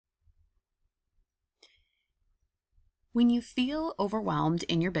When you feel overwhelmed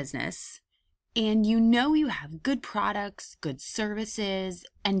in your business and you know you have good products, good services,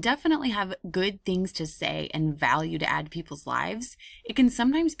 and definitely have good things to say and value to add to people's lives, it can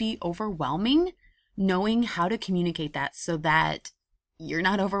sometimes be overwhelming knowing how to communicate that so that you're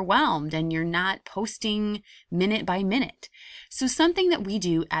not overwhelmed and you're not posting minute by minute. So something that we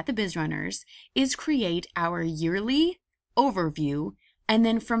do at the Biz Runners is create our yearly overview, and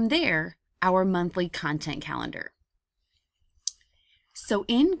then from there, our monthly content calendar. So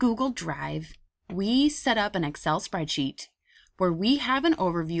in Google Drive, we set up an Excel spreadsheet where we have an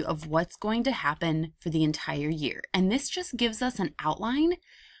overview of what's going to happen for the entire year. And this just gives us an outline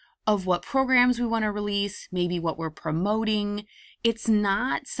of what programs we want to release, maybe what we're promoting. It's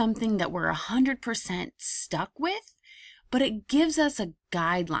not something that we're 100% stuck with, but it gives us a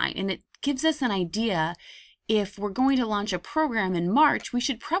guideline and it gives us an idea. If we're going to launch a program in March, we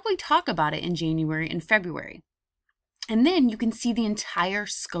should probably talk about it in January and February. And then you can see the entire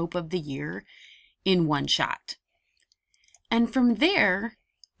scope of the year in one shot. And from there,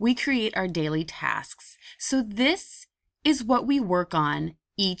 we create our daily tasks. So this is what we work on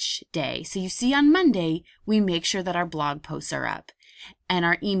each day. So you see on Monday, we make sure that our blog posts are up and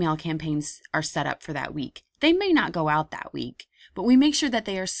our email campaigns are set up for that week. They may not go out that week, but we make sure that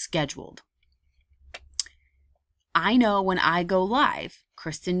they are scheduled. I know when I go live.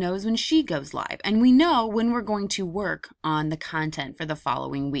 Kristen knows when she goes live, and we know when we're going to work on the content for the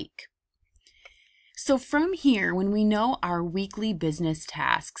following week. So from here, when we know our weekly business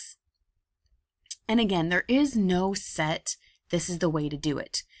tasks, and again, there is no set, this is the way to do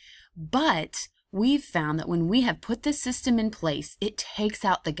it, but we've found that when we have put this system in place, it takes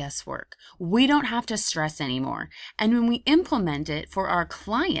out the guesswork. We don't have to stress anymore. And when we implement it for our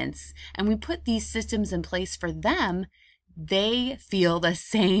clients and we put these systems in place for them, they feel the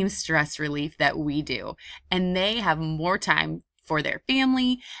same stress relief that we do, and they have more time for their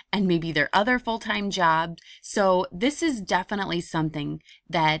family and maybe their other full-time job. So this is definitely something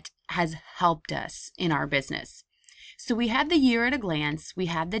that has helped us in our business. So we have the year at a glance, we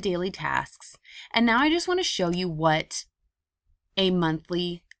have the daily tasks, and now I just want to show you what a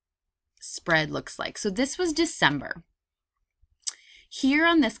monthly spread looks like. So this was December. Here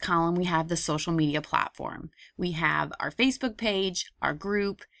on this column, we have the social media platform. We have our Facebook page, our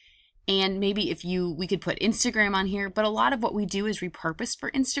group, and maybe we could put Instagram on here, but a lot of what we do is repurposed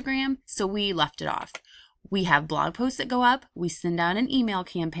for Instagram, so we left it off. We have blog posts that go up, we send out an email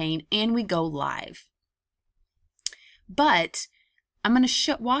campaign, and we go live. But I'm going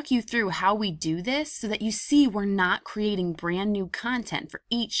to walk you through how we do this so that you see we're not creating brand new content for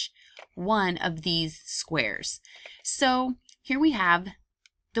each one of these squares. So here we have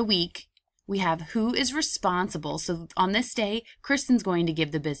the week. We have who is responsible. So on this day, Kristen's going to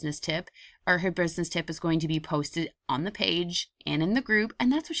give the business tip, or her business tip is going to be posted on the page and in the group,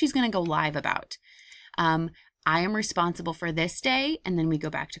 and that's what she's going to go live about. I am responsible for this day, and then we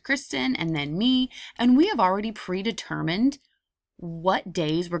go back to Kristen and then me, and we have already predetermined what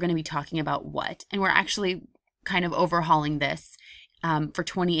days we're going to be talking about what, and we're actually kind of overhauling this for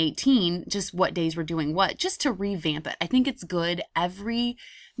 2018, just what days we're doing what, just to revamp it. I think it's good every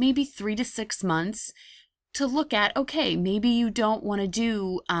maybe 3 to 6 months to look at, okay, maybe you don't want to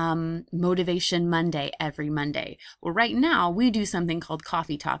do Motivation Monday every Monday. Well, right now we do something called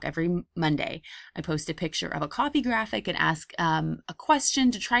Coffee Talk every Monday. I post a picture of a coffee graphic and ask a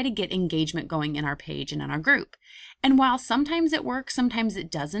question to try to get engagement going in our page and in our group. And while sometimes it works, sometimes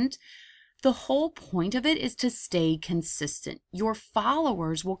it doesn't, the whole point of it is to stay consistent. Your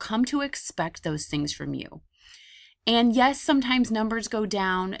followers will come to expect those things from you. And yes, sometimes numbers go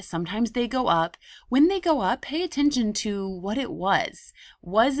down, sometimes they go up. When they go up, pay attention to what it was.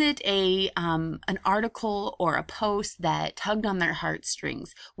 Was it an article or a post that tugged on their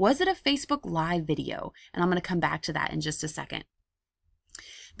heartstrings? Was it a Facebook Live video? And I'm going to come back to that in just a second.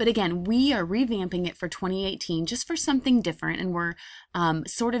 But again, we are revamping it for 2018 just for something different, and we're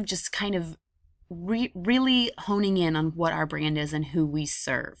sort of just kind of really honing in on what our brand is and who we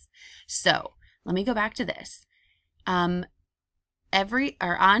serve. So let me go back to this. On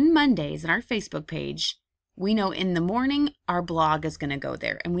Mondays on our Facebook page, we know in the morning our blog is going to go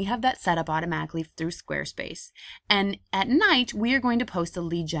there, and we have that set up automatically through Squarespace. And at night, we are going to post a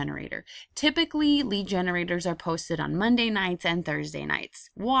lead generator. Typically, lead generators are posted on Monday nights and Thursday nights.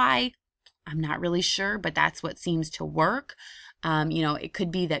 Why? I'm not really sure, but that's what seems to work. It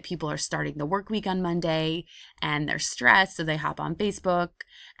could be that people are starting the work week on Monday and they're stressed, so they hop on Facebook,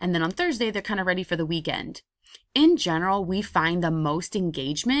 and then on Thursday, they're kind of ready for the weekend. In general, we find the most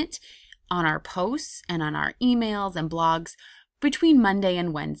engagement on our posts and on our emails and blogs between Monday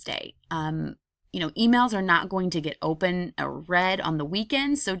and Wednesday. emails are not going to get open or read on the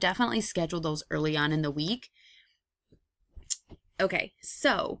weekends, so definitely schedule those early on in the week. Okay,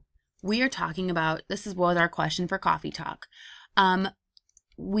 so we are talking about, this was our question for Coffee Talk.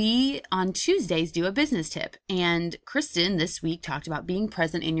 We on Tuesdays do a business tip, and Kristen this week talked about being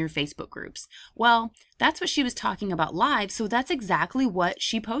present in your Facebook groups. Well, that's what she was talking about live, so that's exactly what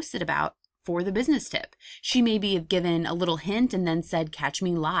she posted about for the business tip. She maybe have given a little hint and then said, catch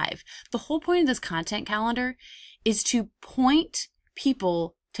me live. The whole point of this content calendar is to point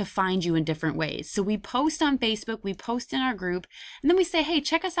people to find you in different ways. So we post on Facebook, we post in our group, and then we say, hey,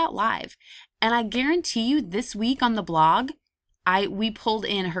 check us out live. And I guarantee you this week on the blog, we pulled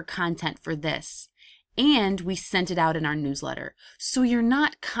in her content for this, and we sent it out in our newsletter. So you're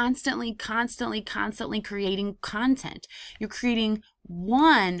not constantly creating content. You're creating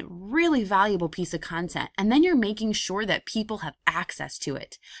one really valuable piece of content, and then you're making sure that people have access to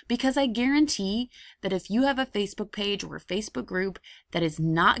it. Because I guarantee that if you have a Facebook page or a Facebook group that is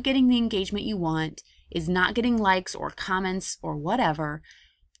not getting the engagement you want, is not getting likes or comments or whatever,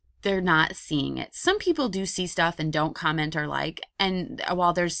 they're not seeing it. Some people do see stuff and don't comment or like, and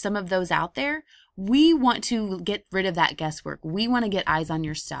while there's some of those out there, we want to get rid of that guesswork. We want to get eyes on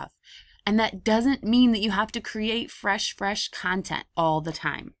your stuff. And that doesn't mean that you have to create fresh content all the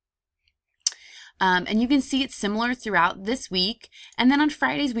time. And you can see it's similar throughout this week. And then on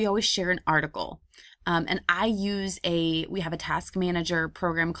Fridays, we always share an article. And we have a task manager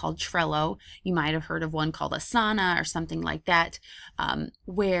program called Trello. You might have heard of one called Asana or something like that,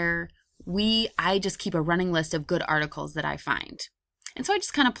 where I just keep a running list of good articles that I find. And so I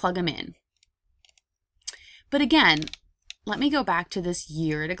just kind of plug them in. But again, let me go back to this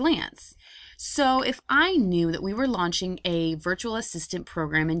year at a glance. So if I knew that we were launching a virtual assistant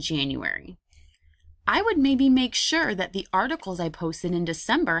program in January, I would maybe make sure that the articles I posted in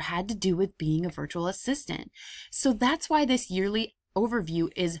December had to do with being a virtual assistant. So that's why this yearly overview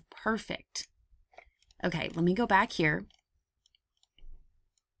is perfect. Okay, let me go back here.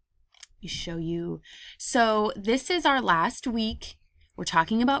 Let me show you. So this is our last week. We're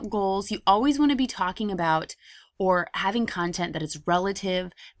talking about goals. You always want to be talking about or having content that is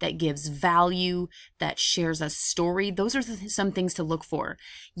relative, that gives value, that shares a story. Those are some things to look for.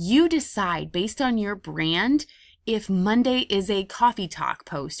 You decide based on your brand if Monday is a coffee talk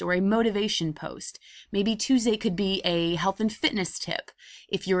post or a motivation post. Maybe Tuesday could be a health and fitness tip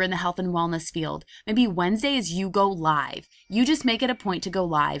if you're in the health and wellness field. Maybe Wednesday is you go live. You just make it a point to go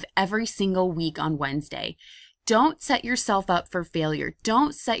live every single week on Wednesday. Don't set yourself up for failure.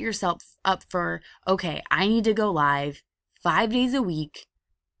 Don't set yourself up for, okay, I need to go live 5 days a week,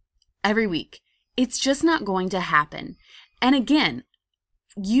 every week. It's just not going to happen. And again,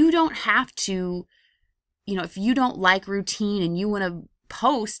 you don't have to, if you don't like routine and you want to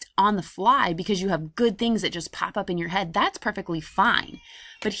post on the fly because you have good things that just pop up in your head, that's perfectly fine.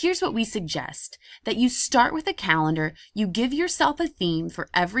 But here's what we suggest, that you start with a calendar, you give yourself a theme for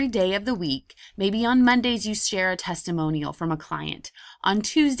every day of the week. Maybe on Mondays you share a testimonial from a client. On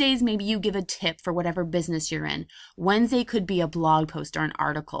Tuesdays, maybe you give a tip for whatever business you're in. Wednesday could be a blog post or an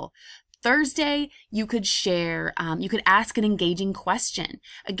article. Thursday, you could share, you could ask an engaging question.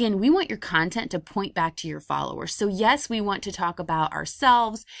 Again, we want your content to point back to your followers. So yes, we want to talk about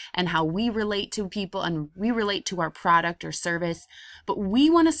ourselves and how we relate to people and we relate to our product or service, but we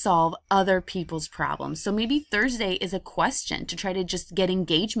want to solve other people's problems. So maybe Thursday is a question to try to just get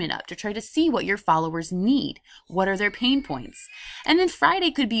engagement up, to try to see what your followers need. What are their pain points? And then Friday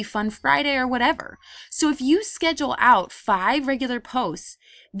could be Fun Friday or whatever. So if you schedule out 5 regular posts,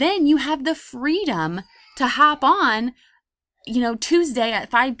 then you have the freedom to hop on, Tuesday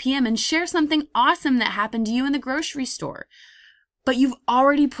at 5 p.m. and share something awesome that happened to you in the grocery store. But you've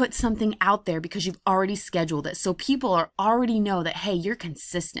already put something out there because you've already scheduled it. So people already know that, hey, you're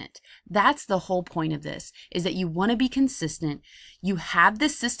consistent. That's the whole point of this, is that you want to be consistent. You have the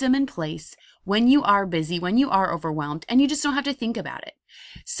system in place when you are busy, when you are overwhelmed, and you just don't have to think about it.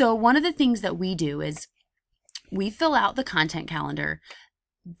 So one of the things that we do is we fill out the content calendar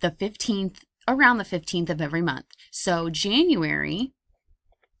around the 15th of every month. So January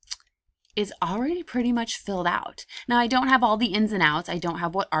is already pretty much filled out. Now, I don't have all the ins and outs. I don't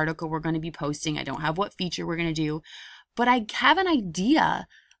have what article we're going to be posting. I don't have what feature we're going to do, but I have an idea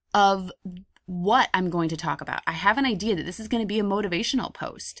of what I'm going to talk about. I have an idea that this is going to be a motivational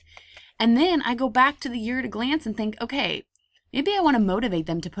post. And then I go back to the year at a glance and think, okay, maybe I want to motivate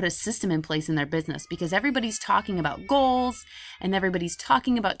them to put a system in place in their business because everybody's talking about goals and everybody's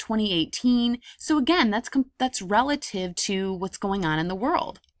talking about 2018. So again, that's relative to what's going on in the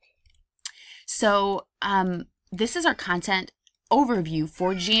world. So this is our content overview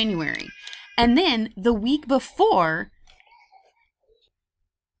for January. And then the week before,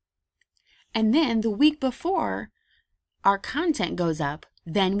 our content goes up,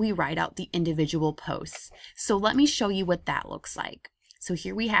 then we write out the individual posts. So let me show you what that looks like. So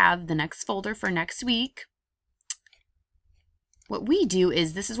here we have the next folder for next week. What we do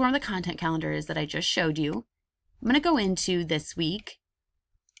is, this is where the content calendar is that I just showed you. I'm going to go into this week.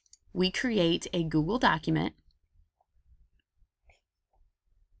 We create a Google document.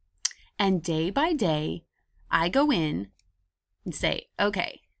 And day by day, I go in and say,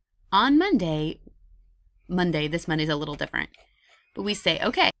 okay, on Monday, this Monday's a little different, but we say,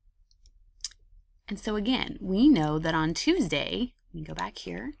 okay. And so again, we know that on Tuesday, let me go back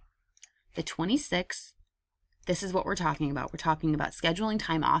here, the 26th, this is what we're talking about. We're talking about scheduling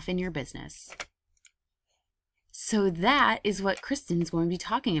time off in your business. So that is what Kristen's going to be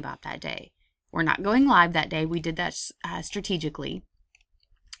talking about that day. We're not going live that day. We did that strategically.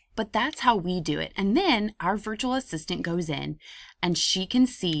 But that's how we do it. And then our virtual assistant goes in and she can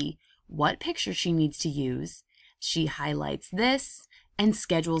see what picture she needs to use. She highlights this and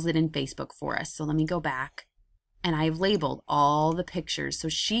schedules it in Facebook for us. So let me go back, and I've labeled all the pictures so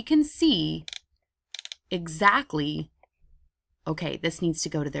she can see exactly, okay, this needs to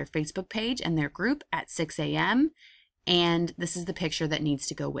go to their Facebook page and their group at 6 a.m. and this is the picture that needs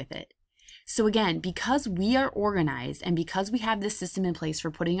to go with it. So again, because we are organized and because we have this system in place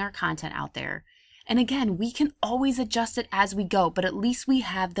for putting our content out there, and again, we can always adjust it as we go, but at least we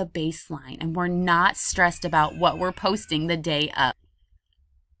have the baseline and we're not stressed about what we're posting the day of.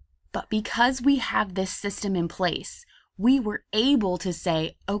 But because we have this system in place, we were able to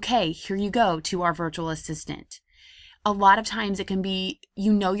say, okay, here you go to our virtual assistant. A lot of times it can be,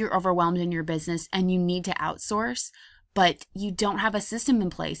 you know, you're overwhelmed in your business and you need to outsource, but you don't have a system in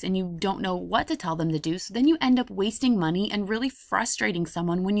place and you don't know what to tell them to do. So then you end up wasting money and really frustrating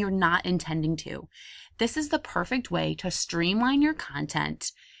someone when you're not intending to. This is the perfect way to streamline your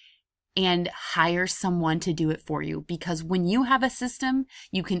content and hire someone to do it for you, because when you have a system,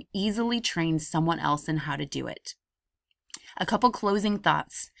 you can easily train someone else in how to do it. A couple closing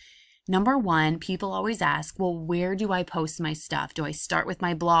thoughts. Number one, people always ask, well, where do I post my stuff? Do I start with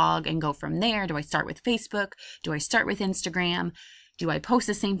my blog and go from there? Do I start with Facebook? Do I start with Instagram? Do I post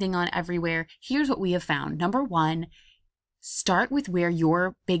the same thing on everywhere? Here's what we have found. Number one, start with where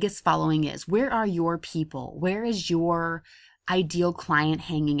your biggest following is. Where are your people? Where is your ideal client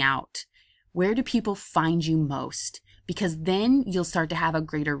hanging out? Where do people find you most? Because then you'll start to have a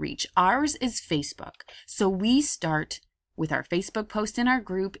greater reach. Ours is Facebook. So we start with our Facebook post in our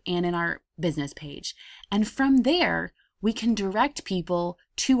group and in our business page. And from there, we can direct people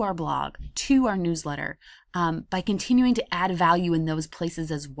to our blog, to our newsletter, by continuing to add value in those places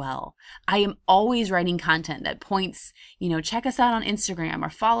as well. I am always writing content that points, check us out on Instagram or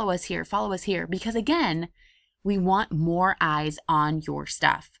follow us here, because again, we want more eyes on your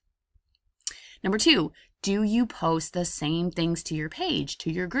stuff. Number two, do you post the same things to your page,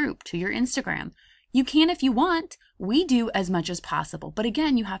 to your group, to your Instagram? You can if you want. We do as much as possible. But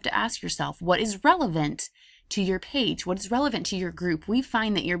again, you have to ask yourself, what is relevant to your page? What is relevant to your group? We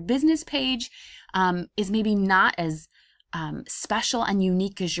find that your business page is maybe not as special and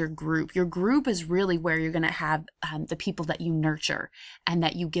unique as your group. Your group is really where you're going to have the people that you nurture and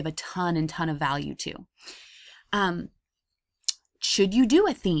that you give a ton of value to. Should you do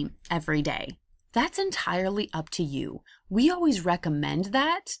a theme every day? That's entirely up to you. We always recommend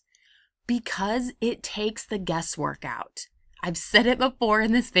that because it takes the guesswork out. I've said it before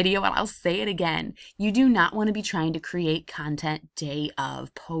in this video and I'll say it again. You do not want to be trying to create content day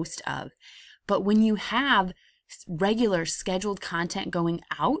of, post of. But when you have regular scheduled content going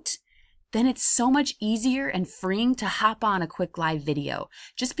out, then it's so much easier and freeing to hop on a quick live video.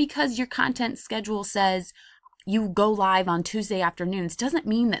 Just because your content schedule says you go live on Tuesday afternoons doesn't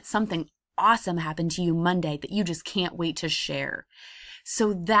mean that something awesome happened to you Monday that you just can't wait to share.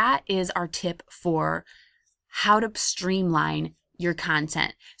 So that is our tip for how to streamline your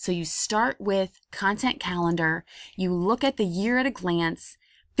content. So you start with content calendar, you look at the year at a glance,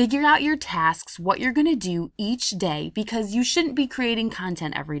 figure out your tasks, what you're going to do each day, because you shouldn't be creating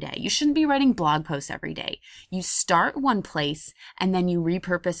content every day. You shouldn't be writing blog posts every day. You start one place and then you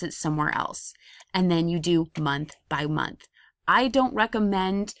repurpose it somewhere else. And then you do month by month. I don't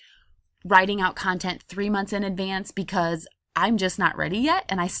recommend writing out content 3 months in advance because I'm just not ready yet,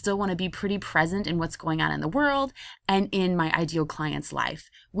 and I still want to be pretty present in what's going on in the world and in my ideal client's life.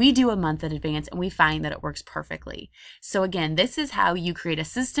 We do a month in advance, and we find that it works perfectly. So again, this is how you create a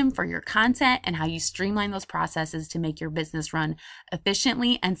system for your content and how you streamline those processes to make your business run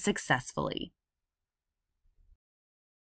efficiently and successfully.